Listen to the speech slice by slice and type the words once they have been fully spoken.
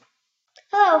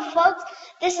Hello, folks.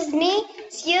 This is me,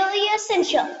 Celia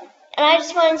Central, and I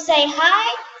just want to say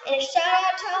hi and a shout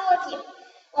out to all of you.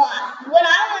 Well, what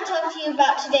I want to talk to you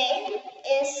about today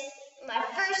is my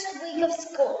first week of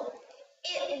school.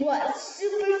 It was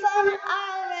super fun.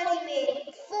 I already made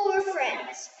 4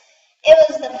 friends. It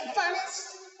was the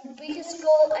funnest week of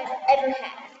school I've ever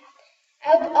had. I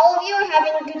hope all of you are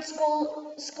having good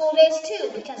school days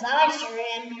too, because I sure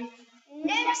am.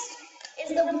 Next is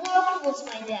the waffles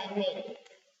my dad made.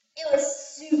 It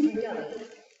was super yummy.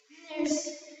 It was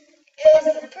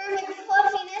the perfect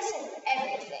fluffiness and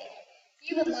everything.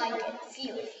 You would like it if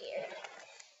you were here.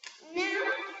 Now,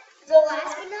 the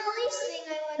last but not least thing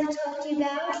I want to talk to you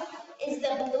about is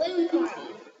the balloon party.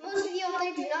 Most of you out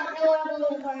there do not know what a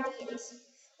balloon party is.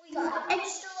 We got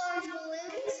extra large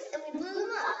balloons and we blew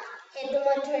them up, hid them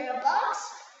under a box,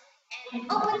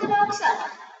 and opened the box up,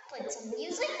 played some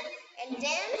music, and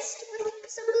danced with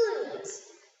some balloons.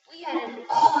 We had an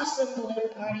awesome balloon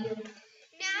party.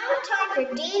 Now, time for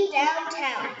Dean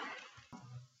Downtown.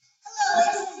 Hello,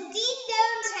 this is Dean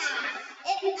Downtown,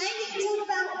 and I'm here to talk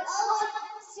about all of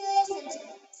Celia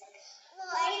Central.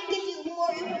 Well, I can give you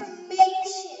more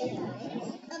information about it.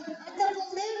 The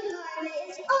balloon party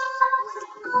was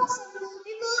awesome.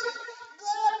 We blew up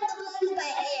the balloons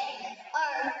by air,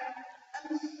 or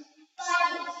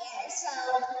body air.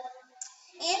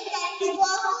 And Daddy's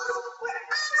waffles were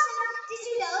awesome. Did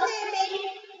you know they're made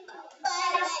by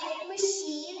a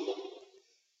machine?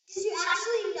 Did you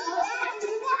actually know that?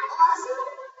 Isn't that awesome?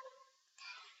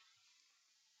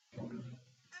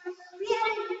 We had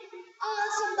an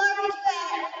awesome barbecue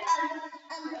at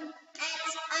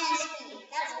ISB.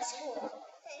 That's our school.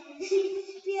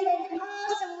 We had an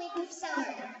awesome week of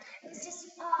summer. It was just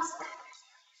awesome.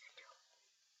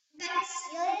 That's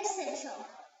Celia Central.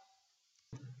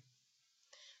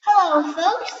 Hello,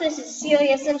 folks. This is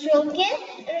Celia Central again,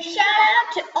 and a shout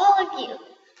out to all of you.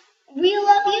 We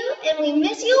love you, and we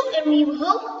miss you, and we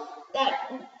hope that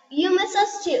you miss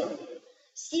us too.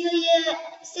 Celia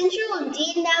Central and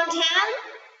Dean Downtown,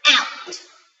 out.